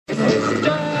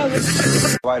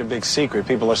Quite a big secret.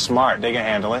 People are smart. They can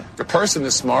handle it. The person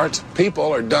is smart.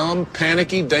 People are dumb,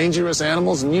 panicky, dangerous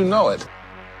animals, and you know it.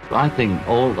 I think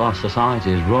all our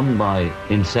society is run by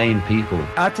insane people.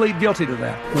 I plead guilty to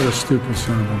that. What a stupid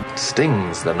sermon.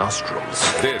 Stings the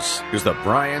nostrils. This is the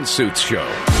Brian Suits Show.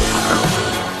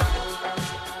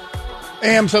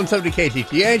 AM 770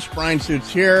 KTTH, Brian Suits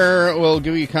here. We'll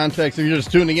give you context if you're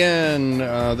just tuning in.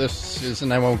 This is a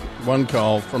 911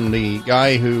 call from the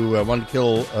guy who wanted to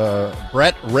kill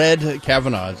Brett Red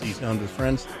Kavanaugh, as he's known to his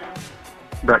friends.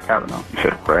 Brett Kavanaugh. You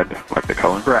said Brett, like the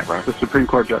color? Brett, the Supreme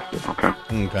Court Justice. Okay.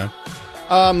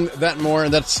 That more,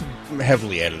 that's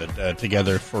heavily edited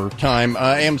together for time.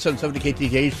 AM 770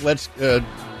 KTTH, let's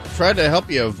try to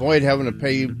help you avoid having to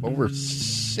pay over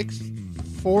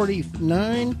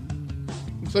 $6.49.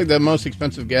 It's like the most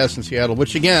expensive gas in Seattle,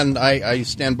 which, again, I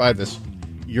stand by this.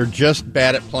 You're just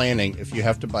bad at planning if you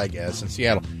have to buy gas in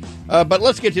Seattle. But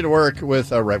let's get you to work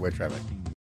with right-way traffic.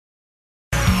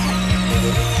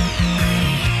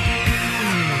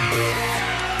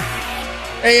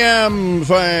 AM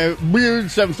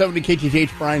 770 KTTH,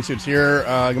 Brian Suits here.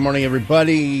 Good morning,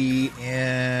 everybody.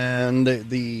 And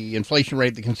the inflation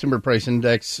rate, the consumer price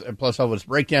index, plus all of its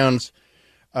breakdowns,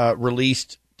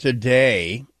 released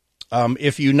today.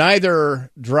 If you neither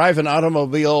drive an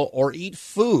automobile or eat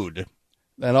food,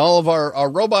 then all of our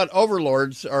robot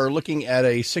overlords are looking at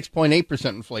a 6.8%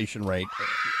 inflation rate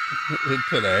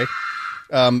today.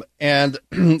 And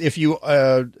if you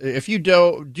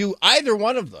do either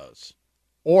one of those,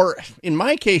 or in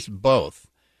my case both,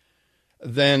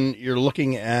 then you're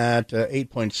looking at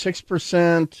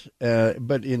 8.6%.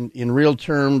 But in real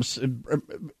terms,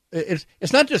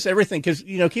 it's not just everything, because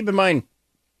keep in mind.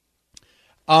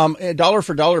 A dollar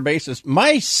for dollar basis,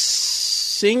 my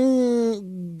single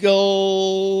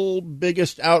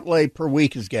biggest outlay per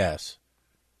week is gas.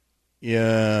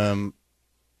 Because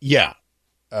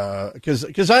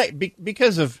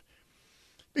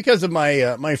of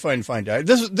my fine diet.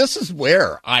 This is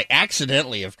where I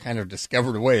accidentally have kind of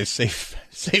discovered a way to save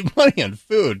money on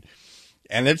food,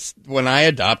 and it's when I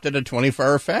adopted a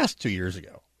 24-hour fast 2 years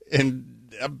ago, and.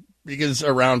 Because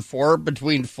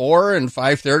between 4 and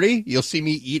 5:30, you'll see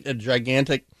me eat a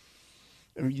gigantic,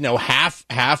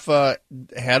 half a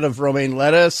head of romaine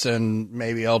lettuce, and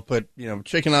maybe I'll put,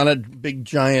 chicken on it, big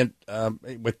giant,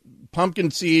 with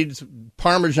pumpkin seeds,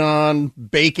 Parmesan,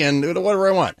 bacon, whatever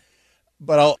I want.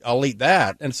 But I'll eat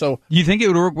that. And so, you think it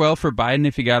would work well for Biden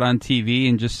if he got on TV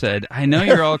and just said, "I know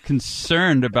you're all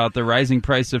concerned about the rising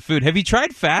price of food. Have you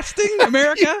tried fasting,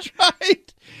 America?"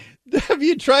 Have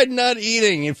you tried not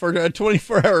eating for a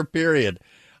 24-hour period?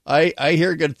 I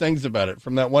hear good things about it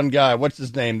from that one guy. What's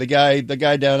his name? The guy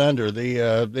down under,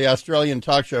 the Australian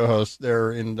talk show host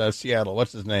there in Seattle.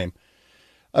 What's his name?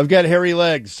 I've got hairy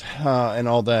legs and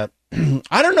all that.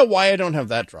 I don't know why I don't have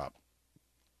that drop.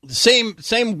 Same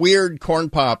weird corn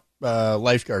pop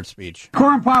lifeguard speech.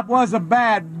 Corn Pop was a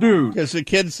bad dude. Because the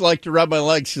kids like to rub my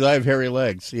legs because I have hairy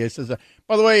legs. He says,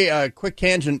 by the way, quick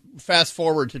tangent, fast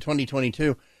forward to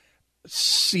 2022.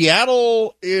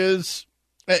 Seattle this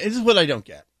is what I don't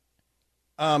get.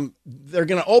 They're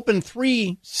going to open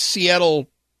 3 Seattle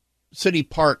City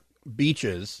Park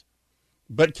beaches,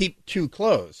 but keep 2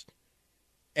 closed.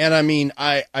 And I mean,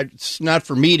 it's not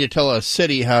for me to tell a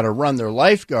city how to run their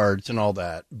lifeguards and all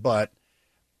that, but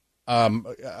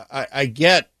I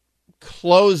get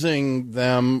closing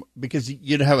them because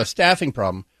you'd have a staffing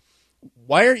problem.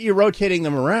 Why aren't you rotating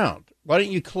them around? Why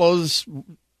don't you close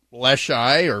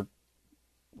Leschi or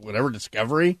whatever,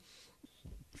 Discovery?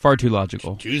 Far too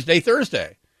logical. Tuesday,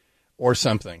 Thursday, or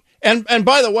something. And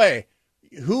by the way,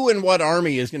 who and what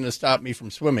army is going to stop me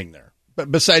from swimming there?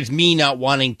 But besides me not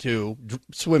wanting to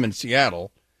swim in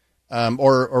Seattle,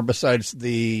 or besides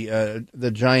the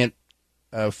giant,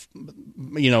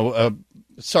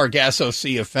 Sargasso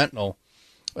Sea of fentanyl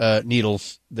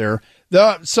needles there.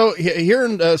 So here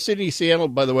in city Seattle,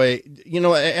 by the way,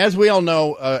 as we all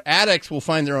know, addicts will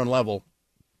find their own level.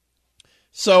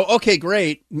 So, okay,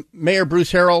 great. Mayor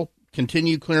Bruce Harrell,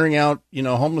 continue clearing out,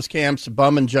 homeless camps,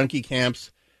 bum and junkie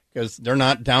camps, because they're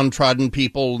not downtrodden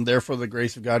people, and therefore the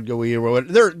grace of God go we, or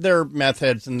whatever. They're meth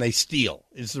heads, and they steal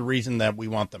is the reason that we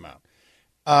want them out.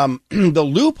 The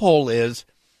loophole is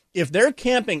if they're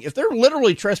camping, if they're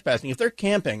literally trespassing, if they're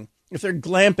camping, if they're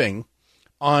glamping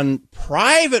on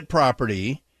private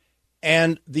property,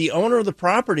 and the owner of the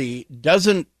property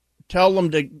doesn't tell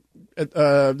them to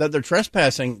that they're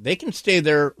trespassing, they can stay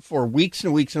there for weeks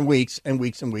and weeks and weeks and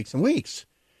weeks and weeks and weeks.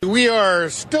 We are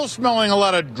still smelling a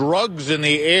lot of drugs in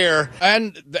the air.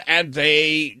 And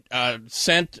they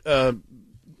sent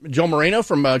Joe Moreno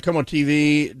from Como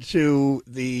TV to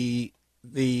the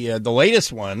the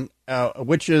latest one,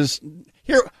 which is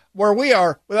here where we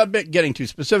are, without getting too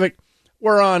specific,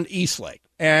 we're on East Lake,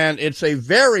 and it's a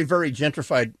very, very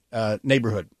gentrified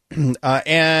neighborhood.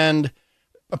 And,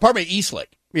 pardon me, East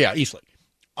Lake. Yeah, East Lake.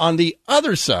 On the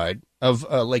other side of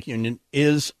Lake Union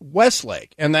is West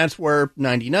Lake, and that's where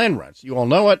 99 runs. You all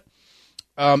know it.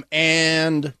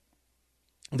 And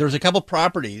there's a couple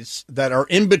properties that are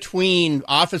in between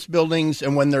office buildings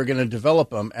and when they're going to develop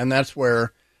them, and that's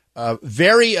where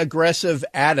very aggressive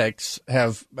addicts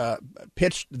have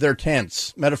pitched their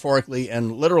tents, metaphorically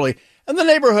and literally, and the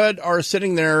neighborhood are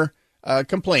sitting there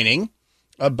complaining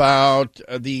about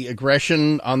the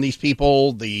aggression on these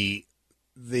people, the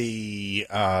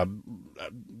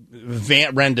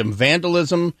random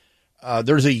vandalism.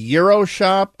 There's a Euro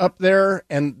shop up there,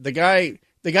 and the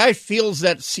guy feels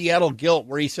that Seattle guilt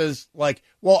where he says, like,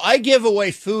 well, I give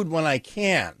away food when I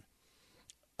can.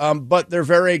 But they're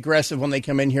very aggressive when they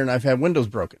come in here, and I've had windows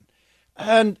broken.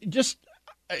 And just,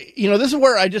 this is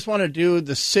where I just want to do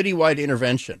the citywide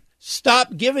intervention.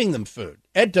 Stop giving them food.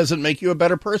 It doesn't make you a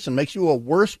better person. It makes you a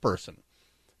worse person.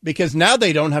 Because now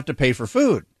they don't have to pay for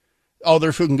food. All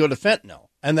their food can go to fentanyl.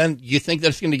 And then you think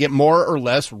that's going to get more or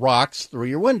less rocks through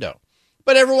your window.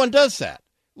 But everyone does that.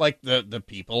 Like the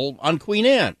people on Queen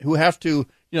Anne who have to,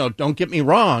 don't get me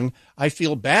wrong, I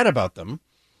feel bad about them.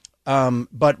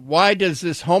 But why does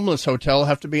this homeless hotel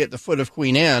have to be at the foot of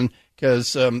Queen Anne?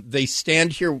 Because they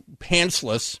stand here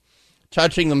pantsless,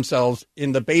 touching themselves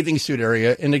in the bathing suit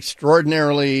area in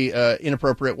extraordinarily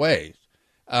inappropriate ways.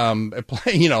 And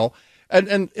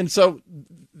so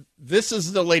this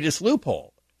is the latest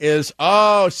loophole is,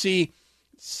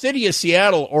 City of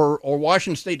Seattle or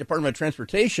Washington State Department of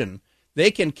Transportation, they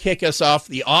can kick us off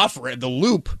the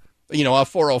loop, off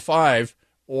 405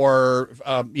 or,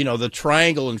 the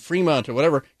Triangle in Fremont or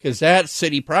whatever, because that's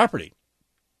city property.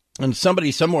 And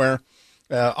somebody somewhere,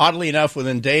 oddly enough,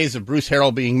 within days of Bruce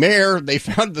Harrell being mayor, they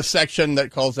found the section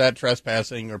that calls that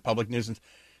trespassing or public nuisance.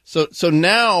 So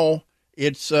now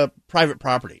it's private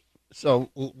property. So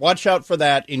watch out for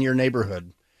that in your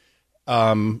neighborhood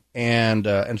and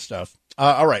stuff.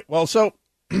 All right. Well, so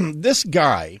this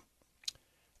guy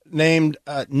named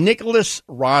Nicholas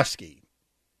Roski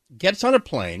gets on a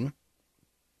plane,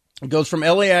 goes from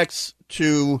LAX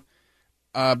to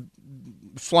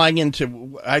flying into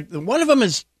one of them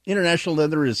is international, the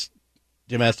other is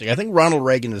domestic. I think Ronald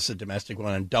Reagan is the domestic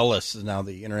one, and Dulles is now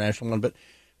the international one, but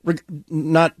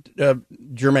not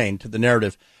germane to the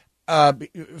narrative.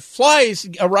 Arrives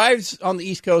on the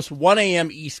East Coast, 1 a.m.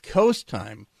 East Coast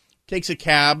time, takes a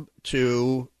cab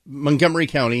to Montgomery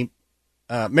County,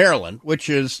 Maryland, which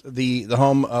is the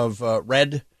home of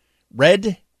Red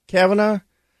Kavanaugh.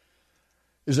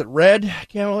 Is it Red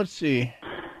Kavanaugh? Let's see.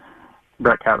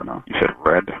 Brett Kavanaugh. You said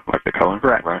red, like the color?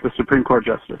 Brett, right. The Supreme Court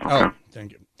Justice. Okay. Oh,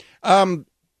 thank you.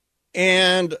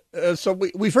 So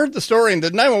we've heard the story, and the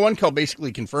 911 call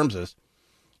basically confirms this,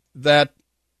 that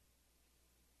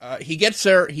he gets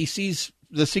there, he sees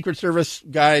the Secret Service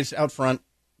guys out front,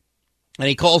 and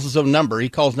he calls his own number. He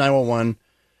calls 911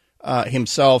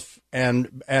 himself,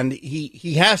 and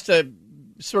he has to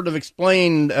sort of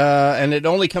explain, and it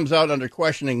only comes out under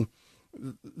questioning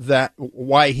that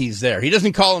why he's there. He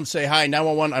doesn't call and say, "Hi,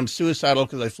 911, I'm suicidal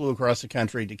because I flew across the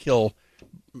country to kill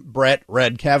Brett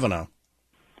Red Kavanaugh."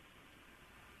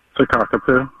 It's a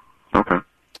cockapoo. Okay.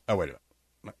 Oh, wait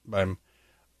a minute.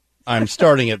 I'm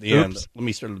starting at the end. Let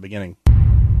me start at the beginning.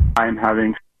 I'm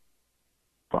having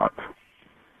thoughts.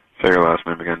 Say your last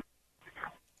name again.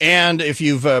 And if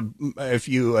you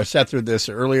sat through this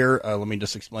earlier, let me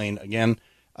just explain again.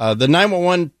 The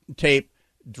 911 tape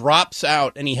drops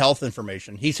out any health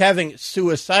information. He's having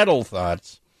suicidal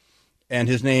thoughts, and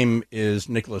his name is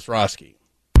Nicholas Roski.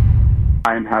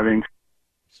 I'm having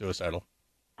suicidal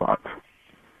thoughts.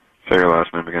 Say your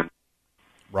last name again.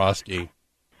 Roski.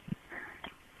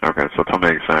 Okay, so tell me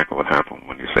exactly what happened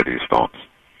when you said these thoughts.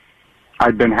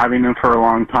 I've been having them for a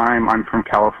long time. I'm from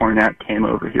California. I came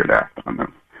over here to act on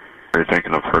them. Are you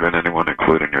thinking of hurting anyone,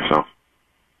 including yourself?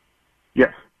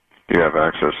 Yes. Do you have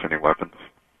access to any weapons?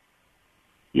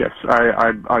 Yes.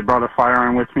 I brought a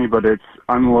firearm with me, but it's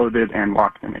unloaded and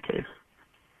locked in a case.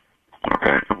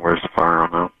 Okay, and where's the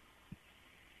firearm now?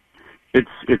 It's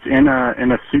in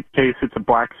a suitcase. It's a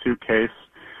black suitcase.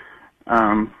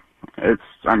 I'm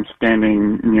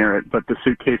standing near it, but the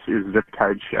suitcase is zip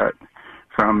tied shut.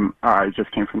 I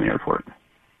just came from the airport.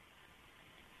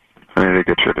 I need to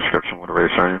get your description. What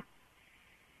race are you?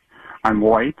 I'm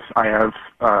white. I have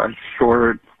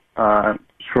short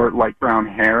light brown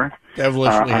hair.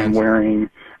 Devilishly I'm wearing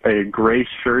a gray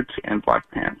shirt and black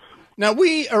pants. Now,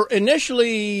 we are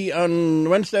initially on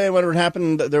Wednesday, whenever it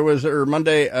happened, or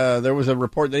Monday, there was a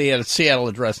report that he had a Seattle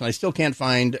address, and I still can't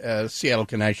find a Seattle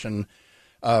connection.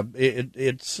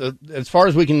 It's as far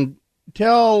as we can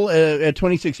tell, at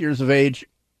 26 years of age,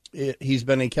 he's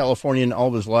been a Californian all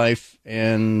of his life,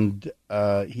 and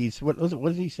he's what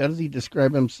did he say? How does he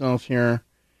describe himself here?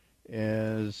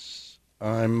 As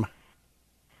Yes.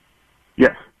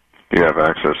 Do you have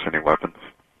access to any weapons?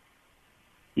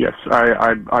 Yes,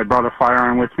 I brought a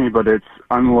firearm with me, but it's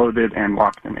unloaded and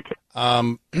locked in a case.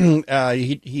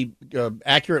 He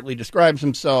accurately describes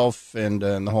himself and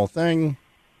the whole thing.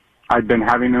 I've been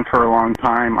having them for a long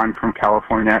time. I'm from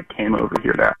California. Came over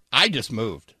here to. I just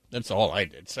moved. That's all I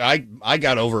did. So I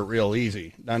got over it real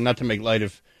easy. Not to make light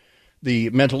of the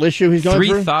mental issue he's going through.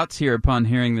 Three thoughts here upon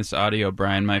hearing this audio,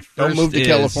 Brian. My first Don't move to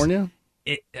California?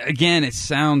 It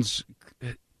sounds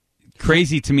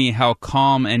crazy to me how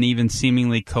calm and even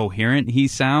seemingly coherent he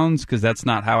sounds, because that's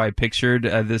not how I pictured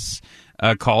this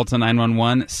call to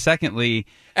 911. Secondly,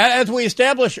 as we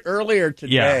established earlier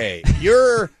today,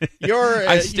 you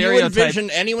envision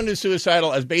anyone who's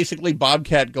suicidal as basically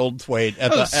Bobcat Goldthwait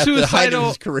at the height of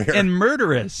his career. And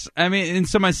murderous. I mean, and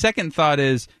so my second thought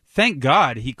is, thank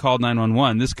God he called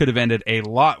 911. This could have ended a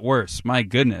lot worse, my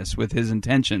goodness, with his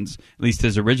intentions, at least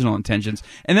his original intentions.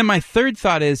 And then my third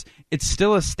thought is, it's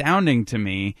still astounding to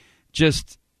me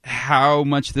just how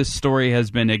much this story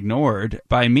has been ignored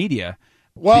by media.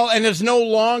 Well, and it's no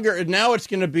longer, now it's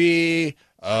going to be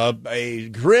a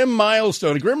grim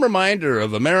milestone, a grim reminder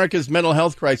of America's mental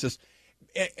health crisis.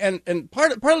 And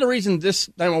part of the reason this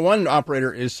 911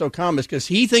 operator is so calm is because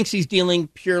he thinks he's dealing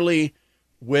purely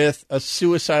with a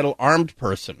suicidal armed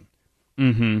person.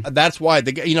 Mm-hmm. That's why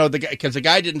because the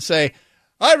guy didn't say,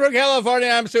 "I'm from California,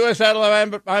 I'm suicidal,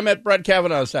 I'm at Brett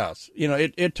Kavanaugh's house."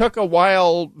 It took a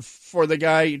while for the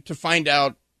guy to find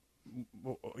out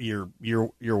you're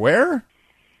where.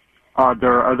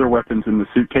 There are other weapons in the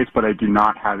suitcase, but I do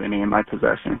not have any in my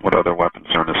possession. What other weapons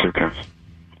are in the suitcase?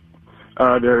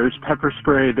 There's pepper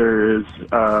spray. There is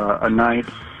a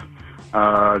knife.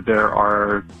 There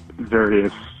are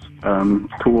various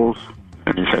tools.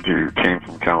 And you said you came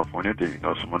from California. Do you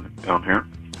know someone down here?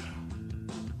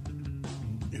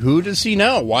 Who does he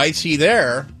know? Why is he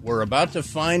there? We're about to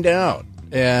find out.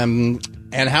 And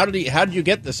how did you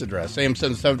get this address? AM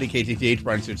 770 KTTH,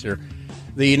 Brian Suits here.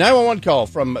 The 911 call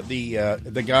from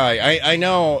the guy. I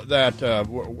know that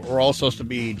we're all supposed to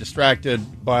be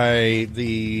distracted by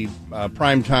the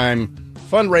primetime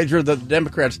fundraiser that the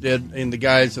Democrats did in the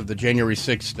guise of the January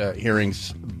 6th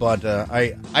hearings, but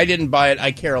I didn't buy it.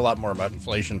 I care a lot more about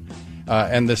inflation,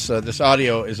 and this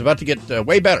audio is about to get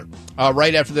way better.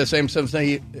 Right after this, AM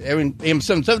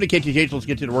 770 KTTH. Let's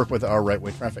get you to work with our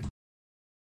right-way traffic.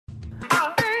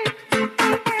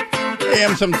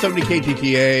 AM 770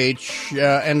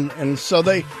 KTTH, and so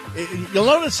you'll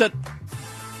notice that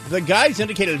the guy's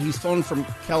indicated he's flown from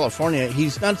California.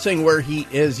 He's not saying where he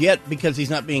is yet because he's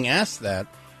not being asked that.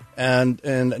 And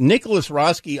Nicholas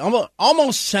Roski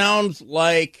almost sounds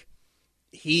like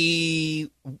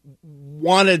he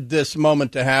wanted this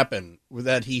moment to happen,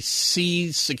 that he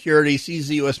sees security, sees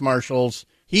the U.S. Marshals.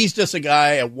 He's just a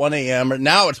guy at 1 a.m.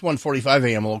 Now it's 1:45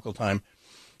 a.m. local time.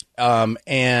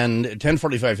 And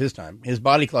 10:45 his time, his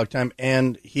body clock time,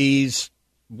 and he's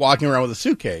walking around with a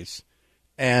suitcase,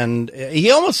 and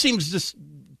he almost seems just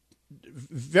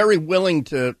very willing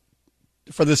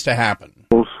for this to happen.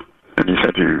 And you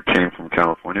said you came from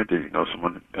California. Do you know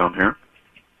someone down here?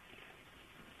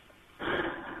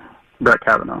 Brett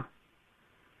Kavanaugh.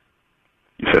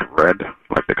 You said red,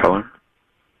 like the color?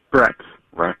 Rex.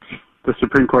 Rex? The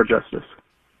Supreme Court Justice.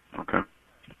 Okay.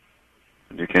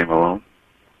 And you came alone?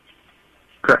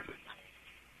 Correct.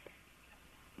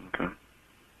 Okay.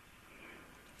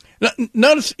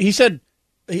 Notice he said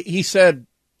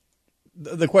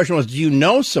the question was, do you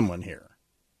know someone here?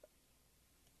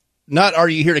 Not, are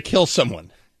you here to kill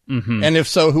someone? Mm-hmm. And if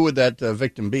so, who would that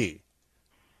victim be?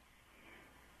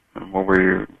 And what were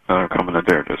you coming to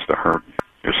do? Just to hurt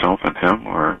yourself and him,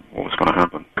 or what was going to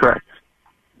happen? Correct.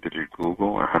 Did you Google,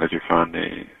 or how did you find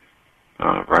the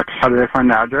Rex? How did I find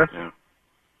the address? Yeah.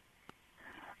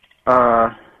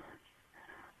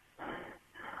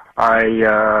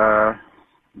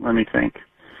 Let me think.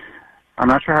 I'm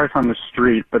not sure how I found the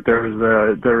street, but there was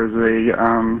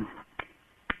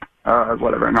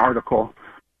an article.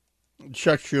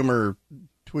 Chuck Schumer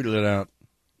tweeted it out.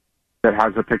 That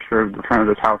has a picture of the front of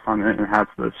his house on it and has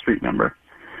the street number.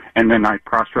 And then I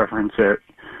cross-reference it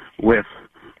with,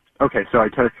 okay, so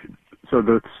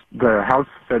the house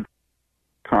said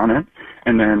on it,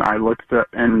 and then I looked at,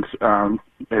 and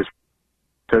it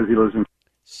says he lives in.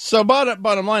 So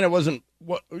bottom line, it wasn't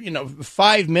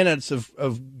 5 minutes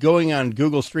of going on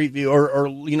Google Street View or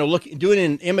doing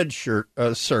an image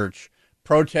search,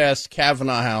 protest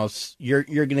Kavanaugh House, you're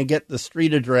going to get the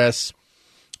street address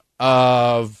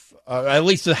of at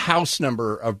least the house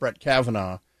number of Brett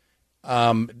Kavanaugh.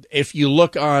 If you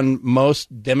look on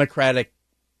most Democratic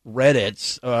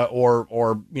Reddits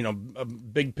or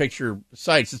big picture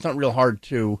sites, it's not real hard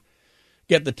to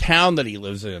get the town that he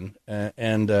lives in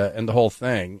and the whole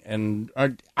thing. And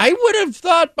I would have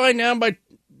thought by now,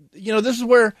 this is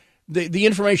where the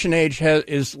information age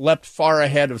is leapt far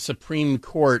ahead of Supreme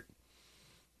Court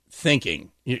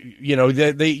thinking.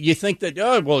 You think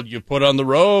that, you put on the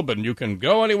robe and you can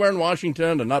go anywhere in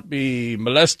Washington and not be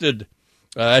molested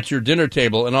at your dinner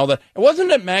table and all that. And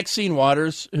wasn't it Maxine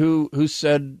Waters who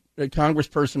said,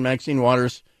 Congressperson Maxine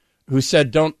Waters, who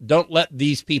said, don't let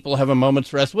these people have a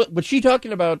moment's rest? What was she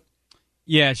talking about?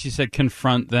 Yeah, she said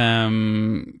confront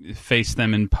them, face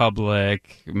them in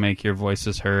public, make your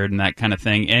voices heard, and that kind of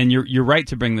thing. And you're right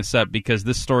to bring this up because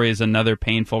this story is another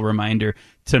painful reminder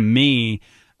to me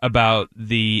about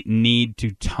the need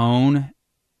to tone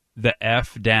the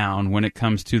F down when it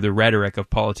comes to the rhetoric of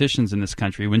politicians in this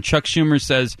country. When Chuck Schumer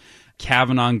says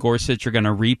Kavanaugh and Gorsuch are going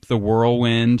to reap the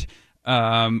whirlwind,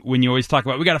 when you always talk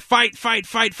about we got to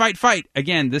fight.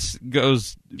 Again, this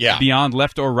goes beyond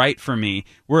left or right for me.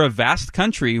 We're a vast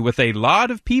country with a lot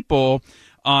of people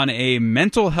on a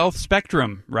mental health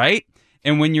spectrum, right?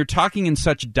 And when you're talking in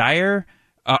such dire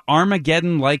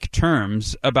Armageddon-like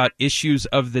terms about issues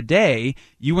of the day,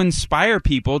 you inspire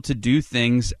people to do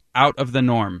things out of the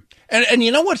norm. And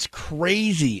you know what's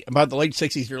crazy about the late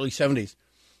 60s, early 70s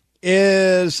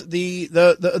is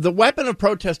the weapon of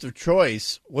protest of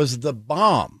choice was the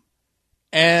bomb.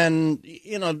 And,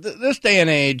 this day and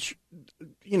age,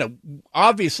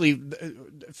 obviously,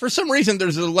 for some reason,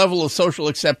 there's a level of social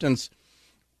acceptance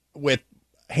with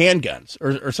handguns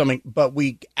or something, but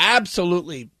we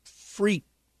absolutely freak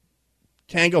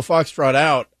Tango Foxtrot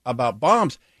out about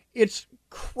bombs. It's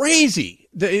crazy.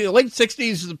 The late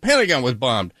 60s, the Pentagon was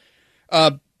bombed.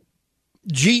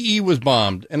 GE was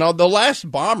bombed. And the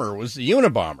last bomber was the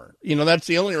Unabomber. That's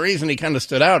the only reason he kind of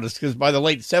stood out is because by the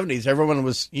late 70s, everyone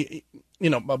was,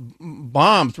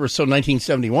 bombs were so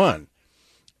 1971.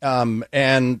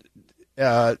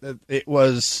 It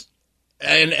was,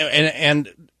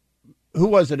 and who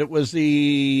was it? It was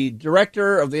the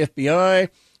director of the FBI,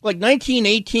 like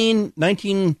 1918,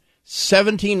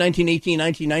 1917, 1918,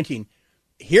 1919.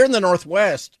 Here in the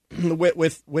Northwest,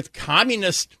 with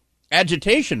communist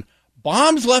agitation,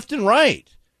 bombs left and right.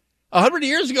 100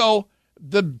 years ago,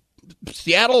 the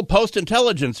Seattle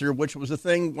Post-Intelligencer, which was a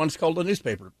thing once called a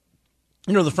newspaper,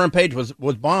 the front page was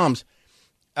bombs.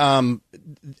 But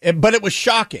it was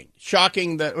shocking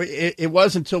that it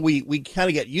was until we kind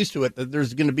of get used to it that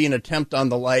there's going to be an attempt on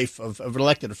the life of an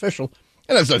elected official.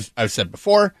 And as I've said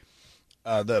before,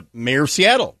 the mayor of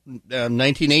Seattle,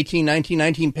 1918,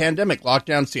 1919 pandemic, locked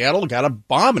down Seattle, got a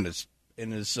bomb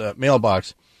in his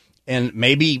mailbox. And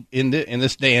maybe in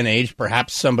this day and age,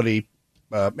 perhaps somebody,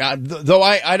 though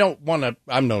I don't want to,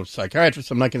 I'm no psychiatrist,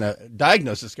 I'm not going to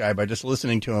diagnose this guy by just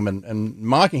listening to him and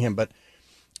mocking him, but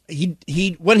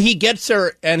he when he gets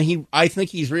there, and I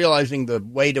think he's realizing the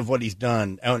weight of what he's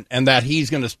done, and that he's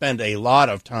going to spend a lot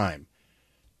of time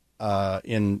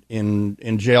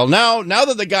in jail. Now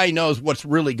that the guy knows what's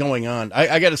really going on,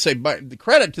 I got to say, the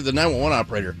credit to the 911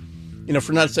 operator,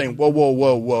 for not saying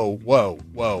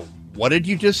whoa. What did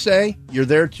you just say? You're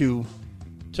there to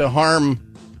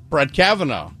harm Brett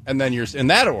Kavanaugh, and then you're in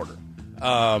that order.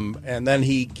 And then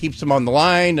he keeps him on the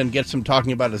line and gets him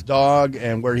talking about his dog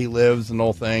and where he lives and the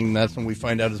whole thing. And that's when we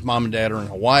find out his mom and dad are in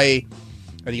Hawaii,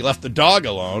 and he left the dog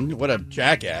alone. What a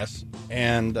jackass!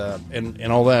 And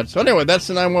all that. So anyway, that's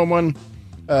the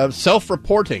 911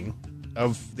 self-reporting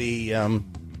of the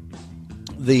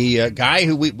guy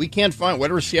who we can't find.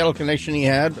 Whatever Seattle connection he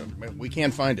had, we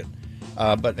can't find it.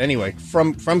 But anyway,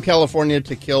 from California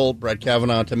to kill Brett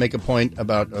Kavanaugh to make a point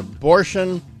about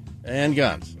abortion and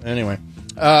guns. Anyway,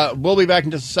 we'll be back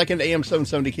in just a second. AM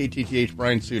 770 KTTH,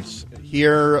 Brian Suits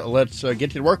here. Let's get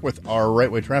to work with our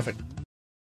right-way traffic.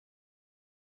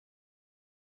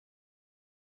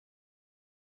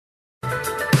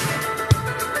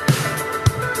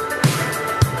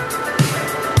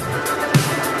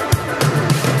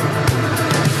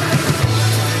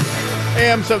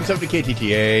 AM 770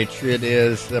 KTTH. It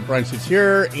is Brian Suits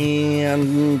here,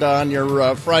 and on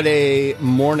your Friday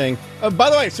morning. By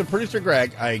the way, so producer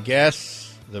Greg, I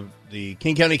guess the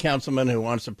King County councilman who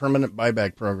wants a permanent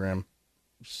buyback program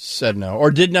said no, or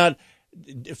did not,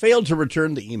 failed to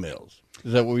return the emails.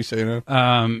 Is that what we say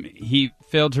now? He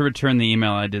failed to return the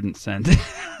email I didn't send.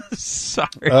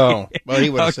 Sorry. Oh, well, he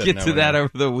would have said I'll get no to that anyway.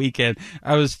 over the weekend.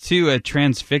 I was too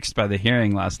transfixed by the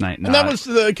hearing last night. And that was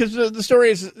because the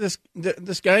story is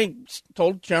this guy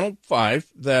told Channel 5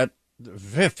 that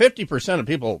 50% of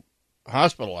people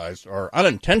hospitalized are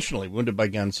unintentionally wounded by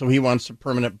guns, so he wants a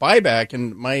permanent buyback.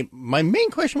 And my main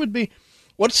question would be,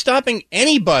 what's stopping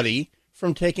anybody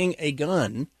from taking a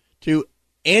gun to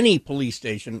any police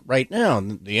station right now?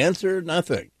 And the answer,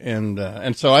 nothing. And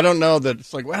so I don't know that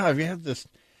it's like, wow, if you have this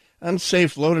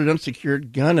unsafe, loaded,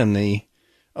 unsecured gun in the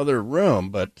other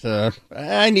room, but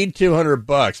I need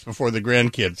 $200 before the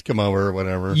grandkids come over or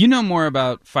whatever. You know more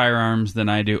about firearms than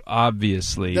I do,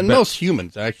 obviously. Than most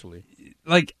humans, actually.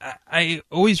 Like, I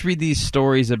always read these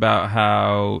stories about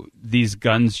how these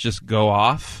guns just go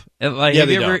off. Like, Yeah, have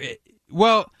they you ever? don't.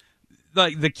 Well,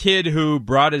 like the kid who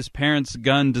brought his parents'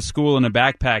 gun to school in a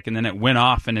backpack and then it went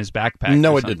off in his backpack.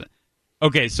 No, or it something. didn't.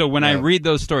 Okay, so when I No. read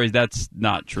those stories, that's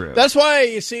not true. That's why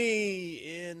you see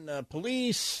in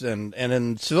police and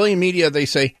in civilian media, they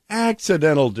say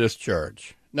accidental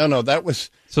discharge. No, that was...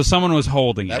 So someone was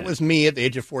holding it. That was me at the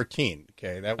age of 14.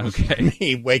 Okay, that was Okay.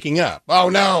 me waking up. Oh,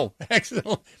 no,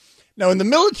 accidental. No, in the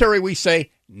military, we say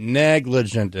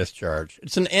negligent discharge.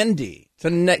 It's an ND.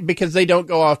 It's because they don't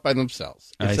go off by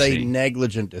themselves. It's I a see.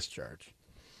 negligent discharge.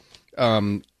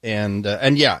 And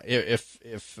yeah,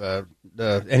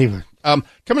 anyway,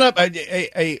 coming up,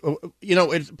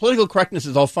 political correctness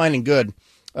is all fine and good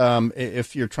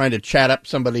if you're trying to chat up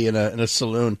somebody in a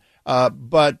saloon.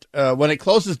 But when it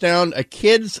closes down, a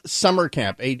kids' summer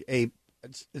camp, a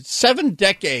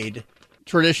 7-decade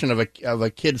tradition of a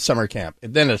kids' summer camp,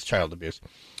 and then it's child abuse.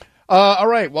 All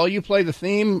right, while you play the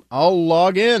theme, I'll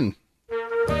log in.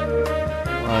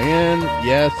 Log in,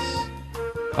 yes.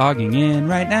 Logging in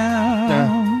right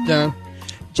now. Dun.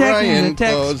 Checking Brian the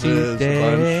text closes today.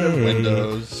 a bunch of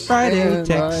windows. Friday and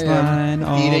text I am line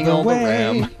all eating the all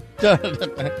way. the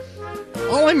RAM.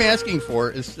 All I'm asking for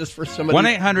is just for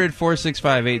somebody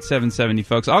 1-800-465-8770,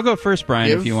 folks. I'll go first,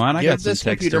 Brian, if you want. I got some this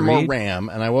text computer to more read. RAM,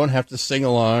 and I won't have to sing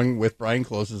along with Brian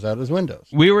closes out his windows.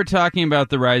 We were talking about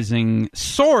the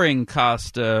soaring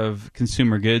cost of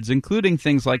consumer goods, including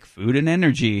things like food and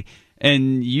energy.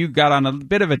 And you got on a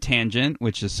bit of a tangent,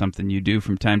 which is something you do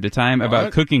from time to time,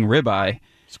 about cooking ribeye.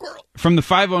 Squirrel. From the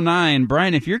 509,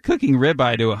 Brian, if you're cooking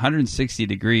ribeye to 160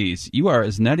 degrees, you are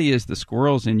as nutty as the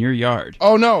squirrels in your yard.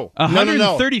 Oh, no.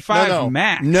 135 no.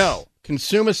 max. No.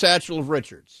 Consume a satchel of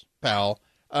Richards, pal.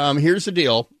 Here's the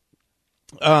deal.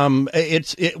 I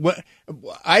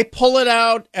pull it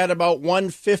out at about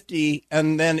 150,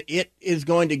 and then it is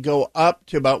going to go up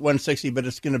to about 160, but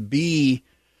it's going to be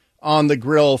on the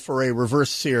grill for a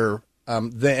reverse sear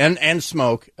and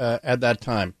smoke at that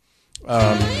time.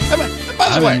 By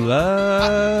the way,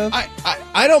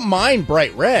 I don't mind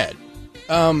bright red,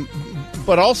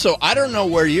 but also I don't know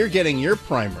where you're getting your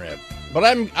prime rib, but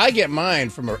I get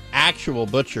mine from an actual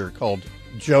butcher called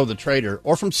Joe the Trader,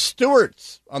 or from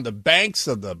Stewart's on the banks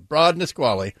of the Broad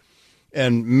Nisqually,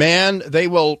 and man, they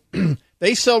will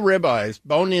they sell ribeyes,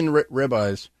 bone-in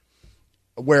ribeyes,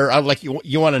 where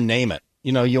you want to name it.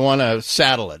 You know, you want to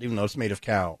saddle it, even though it's made of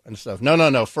cow and stuff.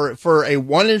 No. For a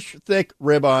 1-inch thick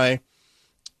ribeye,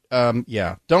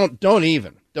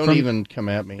 don't even come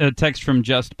at me. A text from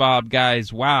Just Bob,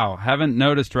 guys. Wow, haven't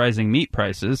noticed rising meat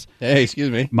prices. Hey, excuse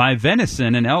me. My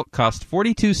venison and elk cost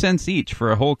 42 cents each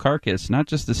for a whole carcass, not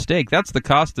just a steak. That's the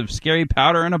cost of scary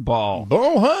powder and a ball.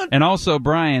 Bow hunt. And also,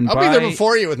 Brian, I'll be there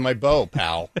before you with my bow,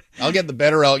 pal. I'll get the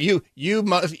better elk. You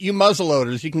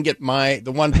muzzleloaders, you can get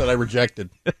the ones that I rejected.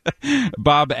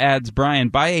 Bob adds, Brian,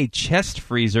 buy a chest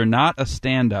freezer, not a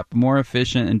stand-up. More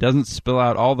efficient and doesn't spill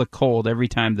out all the cold every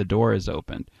time the door is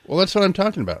opened. Well, that's what I'm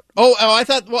talking about. Oh, I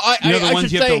thought. Well, the ones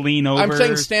should you have say, to lean over. I'm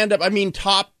saying stand up. I mean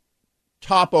top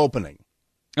opening.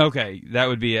 Okay, that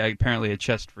would be apparently a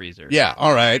chest freezer. Yeah.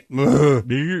 All right.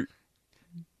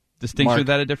 Distinction, is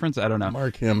that a difference? I don't know.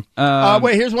 Mark him.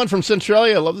 Wait, here's one from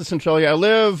Centralia. I love the Centralia. I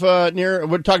live near.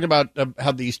 We're talking about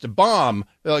how they used to bomb.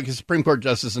 Like a Supreme Court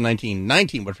justice in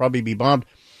 1919 would probably be bombed.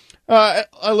 I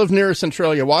live near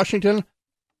Centralia, Washington.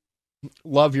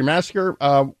 Love your massacre.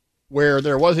 Where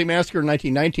there was a massacre in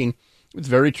 1919, it's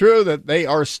very true that they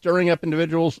are stirring up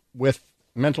individuals with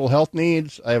mental health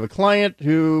needs. I have a client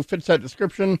who fits that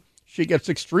description. She gets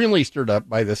extremely stirred up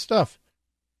by this stuff.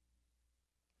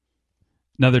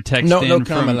 Another text no in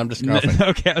comment. I'm just coughing.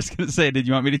 Okay, I was going to say, did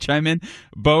you want me to chime in?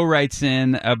 Bo writes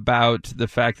in about the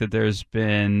fact that there's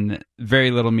been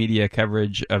very little media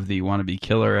coverage of the wannabe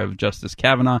killer of Justice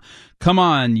Kavanaugh. Come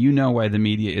on, you know why the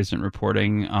media isn't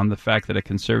reporting on the fact that a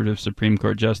conservative Supreme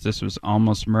Court justice was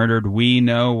almost murdered. We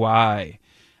know why.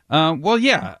 Well,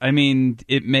 yeah. I mean,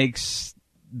 it makes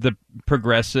the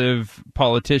progressive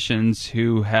politicians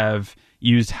who have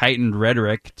used heightened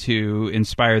rhetoric to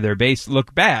inspire their base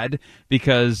look bad,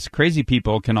 because crazy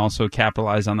people can also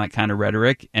capitalize on that kind of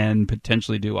rhetoric and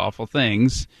potentially do awful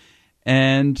things.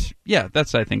 And yeah,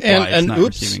 that's, I think, why it's not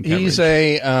receiving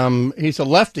coverage. He's a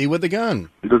lefty with a gun.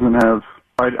 He doesn't have.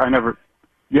 I never.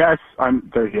 Yes,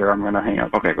 they're here. I'm going to hang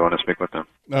up. Okay, go on and speak with them.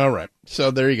 All right.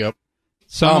 So there you go.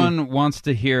 Someone wants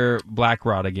to hear Black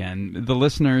Rod again. The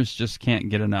listeners just can't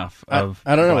get enough of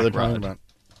I don't know what they're Black talking Rod. about.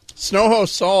 Snowho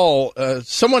Saul,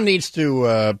 someone needs to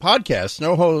podcast.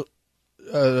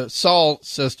 Snowho Saul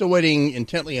says, still waiting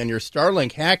intently on your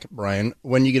Starlink hack, Brian.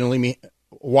 When you going to leave me?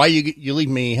 Why you leave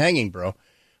me hanging, bro?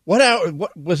 What hour?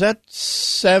 What was that?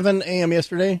 7 a.m.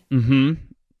 yesterday? Mm-hmm.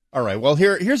 All right. Well,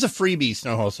 here's a freebie,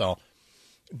 Snowho Saul.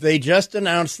 They just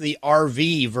announced the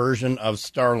RV version of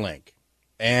Starlink,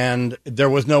 and there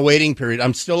was no waiting period.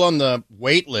 I'm still on the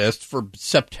wait list for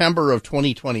September of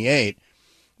 2028,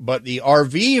 but the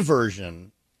RV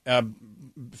version,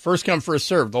 first come, first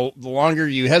serve. The longer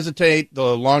you hesitate,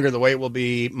 the longer the wait will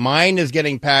be. Mine is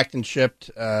getting packed and shipped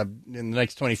in the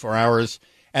next 24 hours,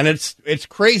 and it's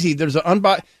crazy. There's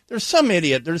some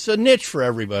idiot. There's a niche for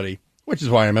everybody, which is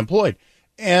why I'm employed.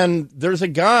 And there's a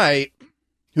guy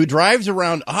who drives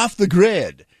around off the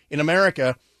grid in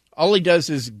America. All he does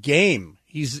is game.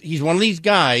 He's one of these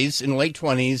guys in late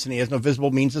 20s, and he has no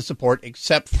visible means of support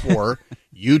except for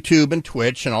YouTube and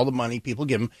Twitch and all the money people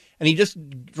give him. And he just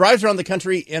drives around the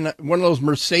country in one of those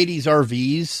Mercedes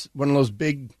RVs, one of those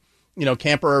big,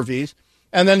 camper RVs.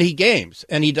 And then he games,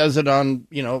 and he does it on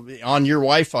your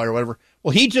Wi-Fi or whatever.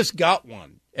 Well, he just got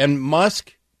one, and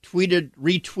Musk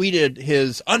retweeted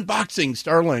his unboxing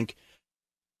Starlink.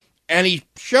 And he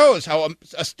shows how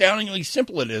astoundingly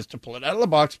simple it is to pull it out of the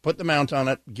box, put the mount on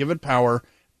it, give it power,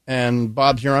 and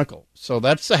Bob's your uncle. So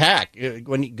that's the hack.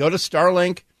 When you go to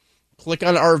Starlink, click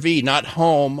on RV, not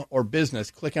home or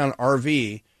business. Click on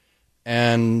RV,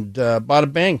 and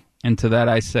bada bing. And to that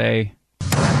I say,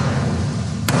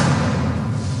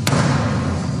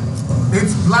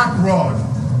 it's Black Rod.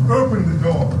 Open the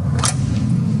door.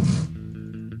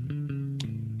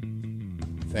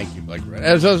 Thank you, Black Rod.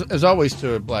 As always,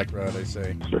 to Black Rod, I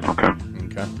say.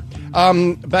 Okay.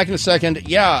 Back in a second.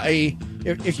 Yeah,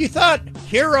 if you thought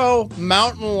hero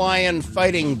mountain lion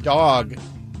fighting dog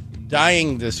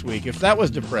dying this week, if that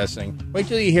was depressing, wait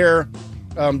till you hear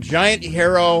giant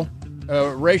hero,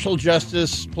 racial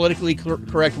justice, politically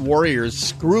correct warriors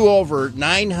screw over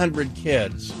 900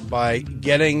 kids by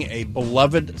getting a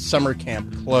beloved summer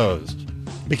camp closed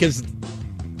because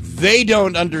they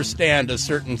don't understand a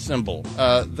certain symbol.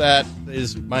 That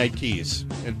is my tease.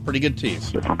 A pretty good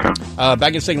tease. Okay. Back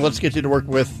in a second, let's get you to work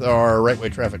with our right-way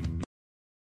traffic.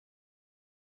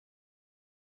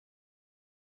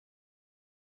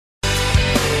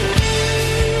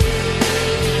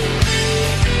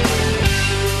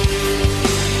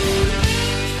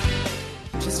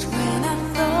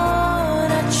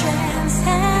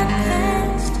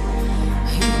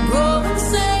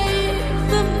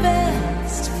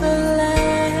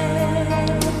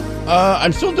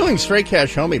 I'm still doing straight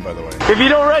cash, homie, by the way. If you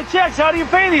don't write checks, how do you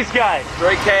pay these guys?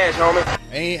 Straight cash, homie.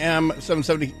 AM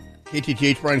 770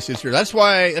 KTTH, Brian Suits here. That's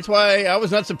why I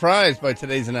was not surprised by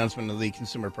today's announcement of the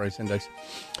Consumer Price Index.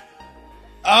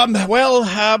 By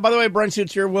the way, Brian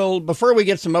Suits here. Well, before we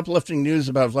get some uplifting news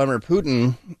about Vladimir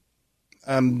Putin,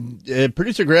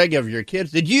 producer Greg, of your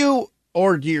kids, did you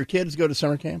or do your kids go to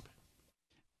summer camp?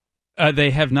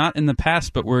 They have not in the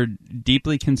past, but we're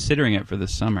deeply considering it for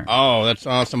this summer. Oh, that's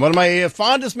awesome. One of my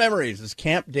fondest memories is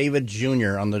Camp David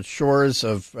Jr. on the shores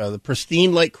of the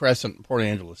pristine Lake Crescent in Port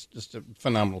Angeles. Just a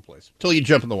phenomenal place. Until you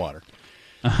jump in the water.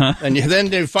 Uh-huh. And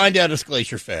then you find out it's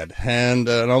glacier fed and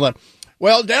all that.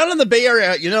 Well, down in the Bay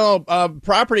Area,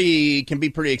 property can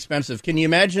be pretty expensive. Can you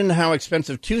imagine how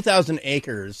expensive 2,000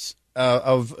 acres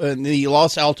of the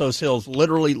Los Altos Hills,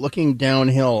 literally looking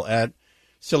downhill at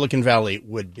Silicon Valley,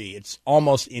 would be? It's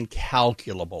almost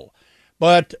incalculable.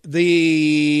 But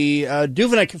the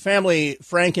Duvenek family,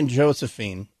 Frank and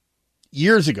Josephine,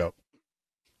 years ago,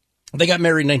 they got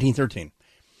married in 1913.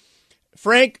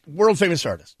 Frank, world-famous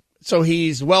artist. So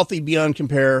he's wealthy beyond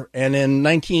compare. And in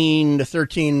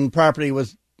 1913, property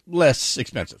was less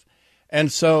expensive.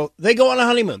 And so they go on a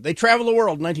honeymoon. They travel the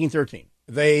world in 1913.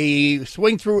 They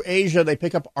swing through Asia. They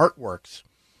pick up artworks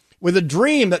with a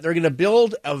dream that they're going to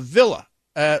build a villa.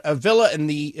 A villa in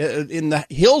the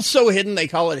hills so hidden, they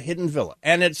call it Hidden Villa.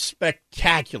 And it's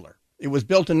spectacular. It was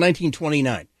built in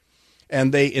 1929.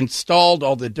 And they installed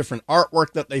all the different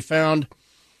artwork that they found.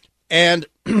 And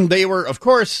they were, of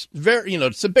course, very,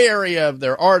 it's the Bay Area,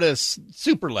 they're artists,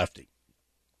 super lefty.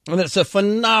 And it's a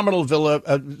phenomenal villa,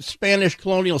 a Spanish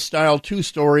colonial style,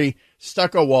 2-story,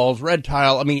 stucco walls, red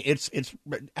tile. I mean, it's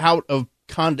out of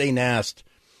Condé Nast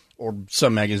or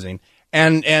some magazine.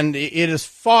 And it is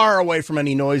far away from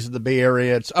any noise of the Bay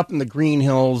Area. It's up in the Green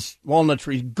Hills, walnut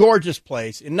trees, gorgeous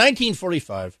place. In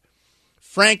 1945,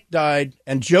 Frank died,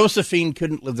 and Josephine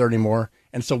couldn't live there anymore.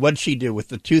 And so what'd she do with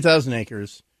the 2,000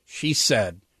 acres? She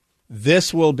said,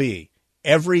 this will be,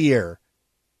 every year,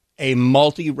 a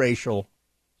multiracial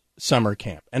summer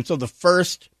camp. And so the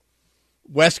first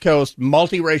West Coast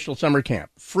multiracial summer camp,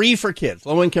 free for kids,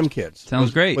 low-income kids.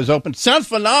 Sounds great. Was open. Sounds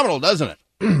phenomenal, doesn't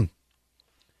it?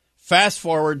 Fast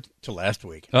forward to last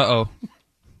week. Uh-oh.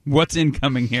 What's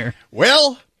incoming here?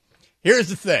 Well, here's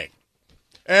the thing.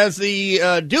 As the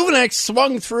Duveneks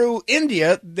swung through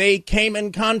India, they came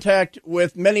in contact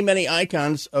with many, many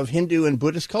icons of Hindu and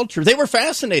Buddhist culture. They were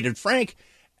fascinated. Frank,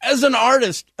 as an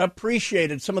artist,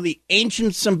 appreciated some of the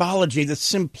ancient symbology, the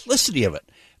simplicity of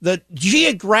it, the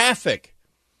geometric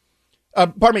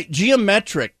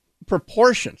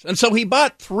proportions. And so he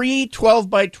bought 3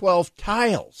 12-by-12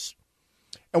 tiles.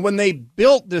 And when they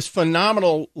built this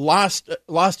phenomenal Lost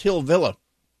Hill villa,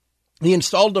 he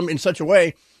installed them in such a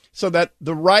way so that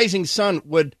the rising sun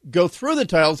would go through the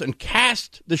tiles and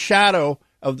cast the shadow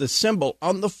of the symbol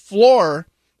on the floor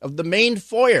of the main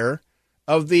foyer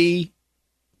of the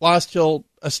Lost Hill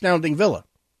astounding villa.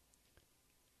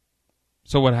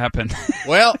 So what happened?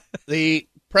 Well, the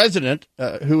president,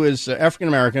 who is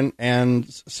African-American, and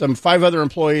some 5 other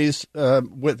employees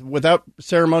without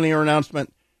ceremony or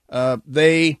announcement,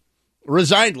 they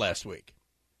resigned last week.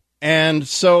 And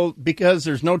so because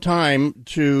there's no time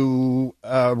to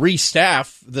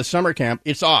restaff the summer camp,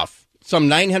 it's off. Some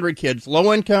 900 kids,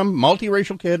 low-income,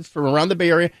 multiracial kids from around the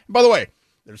Bay Area. And by the way,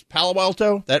 there's Palo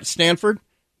Alto, that's Stanford.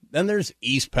 Then there's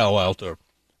East Palo Alto.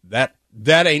 That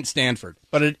ain't Stanford.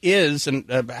 But it is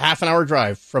a half an hour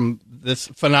drive from this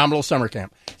phenomenal summer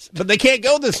camp. But they can't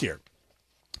go this year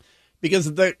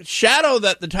because the shadow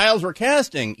that the tiles were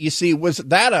casting, you see, was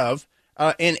that of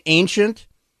an ancient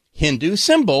Hindu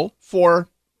symbol for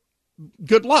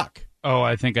good luck. Oh,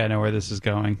 I think I know where this is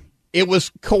going. It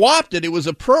was co-opted. It was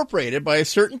appropriated by a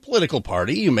certain political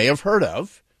party you may have heard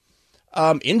of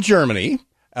in Germany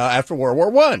after World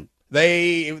War I.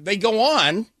 They go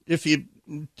on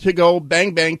to go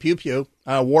bang, bang, pew, pew,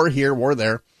 war here, war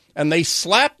there. And they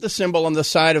slap the symbol on the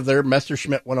side of their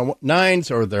Messerschmitt 109s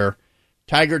or their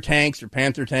Tiger tanks or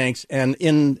Panther tanks. And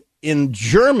in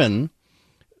German,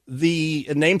 the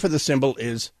name for the symbol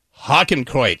is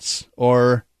Hakenkreuz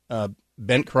or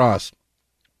bent cross.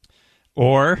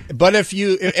 But if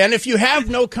you have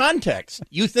no context,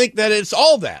 you think that it's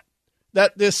all that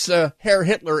this Herr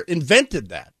Hitler invented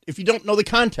that. If you don't know the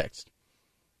context,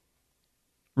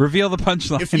 reveal the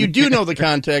punchline. If you do know the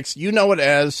context, you know it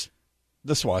as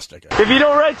the swastika. If you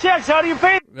don't write checks, how do you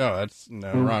pay? No, that's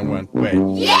wrong one. Wait.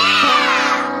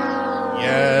 Yeah.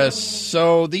 Yes.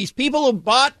 So these people who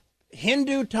bought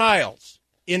Hindu tiles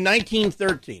in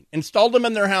 1913, installed them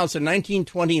in their house in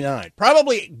 1929,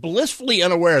 probably blissfully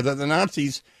unaware that the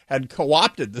Nazis had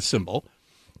co-opted the symbol,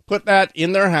 put that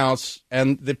in their house,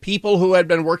 and the people who had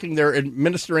been working there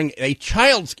administering a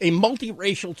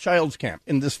multiracial child's camp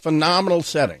in this phenomenal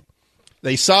setting,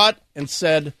 they saw it and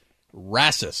said,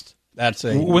 racist. That's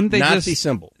a Nazi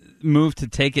symbol. Move to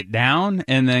take it down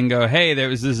and then go, hey,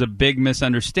 this is a big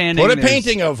misunderstanding. Put a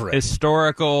painting over it.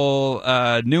 Historical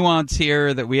nuance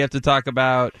here that we have to talk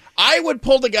about. I would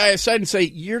pull the guy aside and say,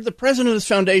 you're the president of this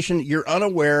foundation. You're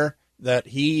unaware that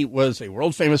he was a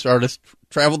world-famous artist,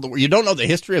 traveled the world. You don't know the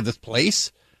history of this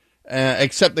place,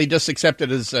 except they just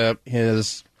accepted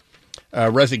his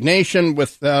resignation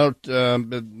without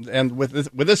and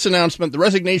with this announcement, the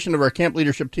resignation of our camp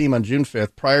leadership team on June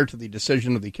 5th, prior to the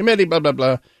decision of the committee, blah, blah,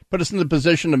 blah, put us in the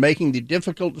position of making the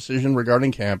difficult decision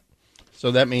regarding camp.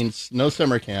 So that means no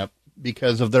summer camp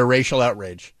because of their racial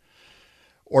outrage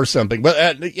or something.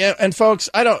 But yeah, and folks,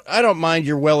 I don't mind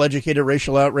your well-educated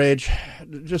racial outrage.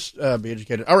 Just be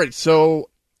educated. All right. So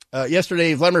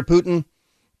yesterday, Vladimir Putin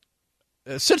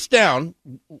sits down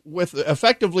with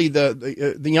effectively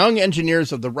the young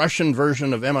engineers of the Russian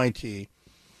version of MIT,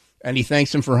 and he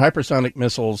thanks them for hypersonic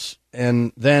missiles.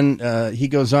 And then he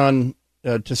goes on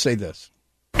to say this.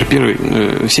 Peter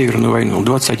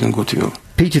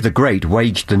the Great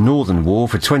waged the Northern War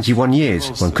for 21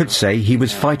 years. One could say he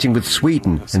was fighting with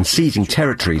Sweden and seizing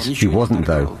territories. He wasn't,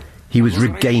 though. He was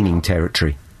regaining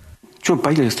territory.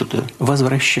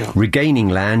 Regaining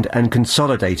land and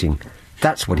consolidating.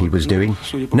 That's what he was doing.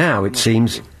 Now it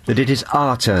seems that it is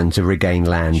our turn to regain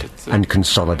land and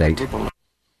consolidate.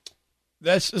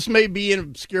 This may be an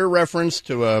obscure reference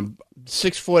to a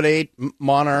 6'8"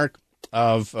 monarch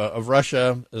of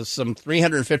Russia some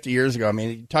 350 years ago. I mean,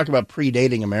 you talk about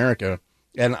predating America,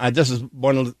 and this is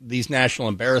one of these national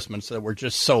embarrassments that we're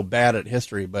just so bad at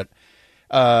history. But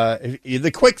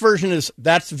the quick version is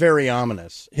that's very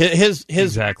ominous. His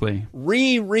exactly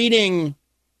rereading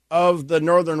of the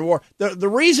Northern War. The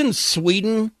reason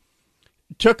Sweden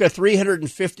took a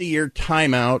 350-year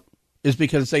timeout is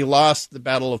because they lost the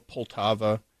Battle of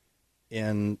Poltava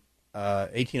in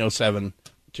 1807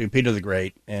 to Peter the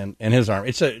Great and his army.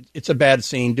 It's a bad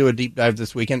scene. Do a deep dive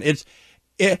this weekend.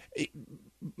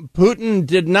 Putin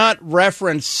did not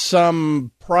reference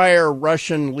some prior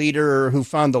Russian leader who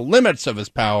found the limits of his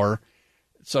power.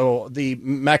 So the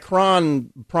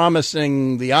Macron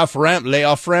promising the off-ramp,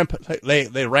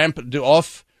 les ramp du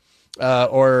off,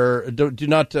 or do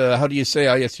not, how do you say,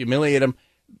 I guess, humiliate him.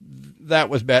 That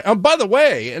was bad. Oh, by the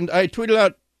way, and I tweeted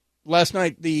out last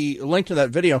night the link to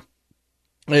that video,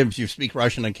 if you speak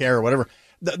Russian and care or whatever.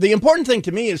 The important thing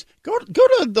to me is go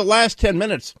to the last 10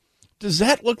 minutes. Does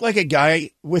that look like a guy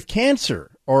with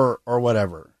cancer or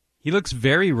whatever? He looks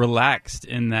very relaxed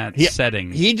in that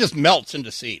setting. He just melts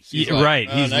into seats. He's right.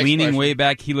 He's leaning way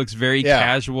back. He looks very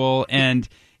casual, and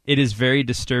it is very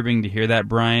disturbing to hear that,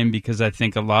 Brian, because I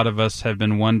think a lot of us have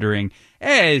been wondering,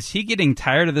 hey, is he getting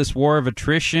tired of this war of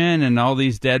attrition and all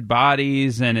these dead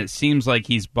bodies, and it seems like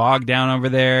he's bogged down over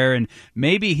there, and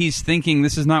maybe he's thinking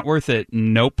this is not worth it.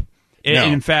 Nope. No.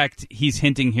 In fact, he's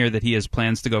hinting here that he has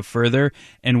plans to go further,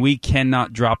 and we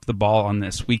cannot drop the ball on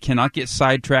this. We cannot get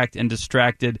sidetracked and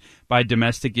distracted by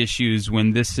domestic issues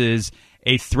when this is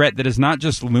a threat that is not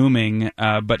just looming,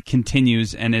 but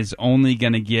continues and is only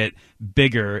going to get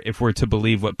bigger if we're to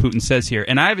believe what Putin says here.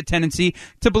 And I have a tendency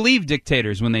to believe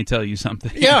dictators when they tell you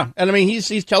something. Yeah, and I mean,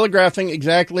 he's telegraphing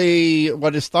exactly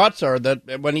what his thoughts are,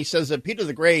 that when he says that Peter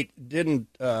the Great didn't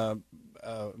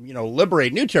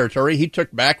liberate new territory, he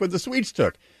took back what the Swedes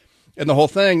took, and the whole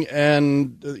thing.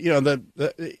 And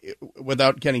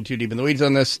without getting too deep in the weeds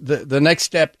on this, the next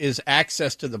step is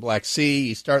access to the Black Sea.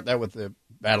 You start that with the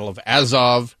Battle of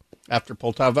Azov after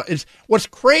Poltava. What's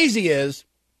crazy is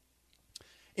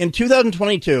in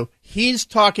 2022, he's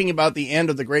talking about the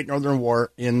end of the Great Northern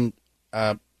War in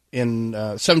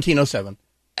 1707,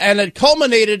 and it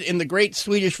culminated in the Great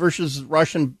Swedish versus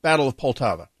Russian Battle of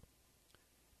Poltava.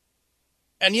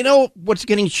 And you know what's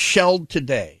getting shelled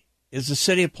today is the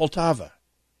city of Poltava.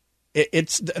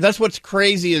 That's what's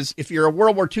crazy is if you're a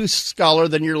World War II scholar,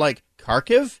 then you're like,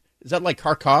 Kharkiv? Is that like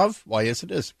Kharkov? Why, yes, it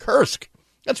is. Kursk.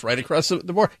 That's right across the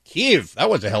border. Kiev.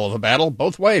 That was a hell of a battle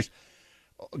both ways.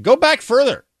 Go back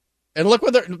further and look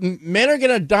whether men are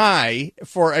going to die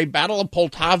for a Battle of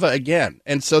Poltava again.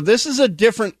 And so this is a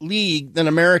different league than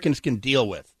Americans can deal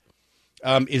with.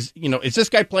 Is this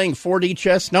guy playing 4D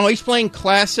chess? No, he's playing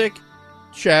classic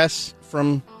chess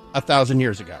from 1,000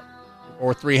 years ago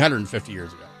or 350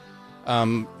 years ago.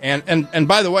 And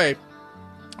by the way,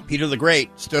 Peter the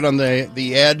Great stood on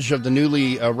the edge of the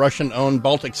newly Russian-owned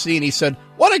Baltic Sea, and he said,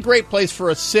 what a great place for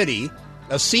a city,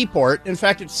 a seaport. In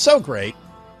fact, it's so great,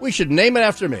 we should name it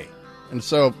after me. And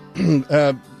so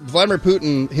Vladimir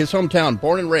Putin, his hometown,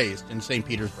 born and raised in St.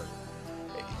 Petersburg.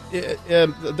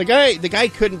 The guy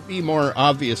couldn't be more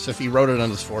obvious if he wrote it on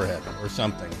his forehead or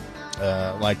something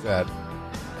like that.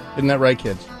 Isn't that right,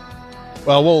 kids?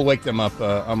 Well, we'll wake them up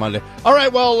on Monday. All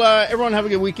right, well, everyone have a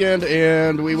good weekend,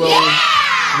 and we will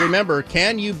remember,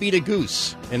 can you beat a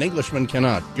goose? An Englishman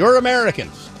cannot. You're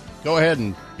Americans. Go ahead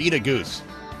and beat a goose.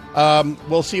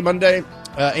 We'll see you Monday,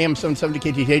 AM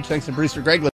 770 KTTH. Thanks to producer Greg.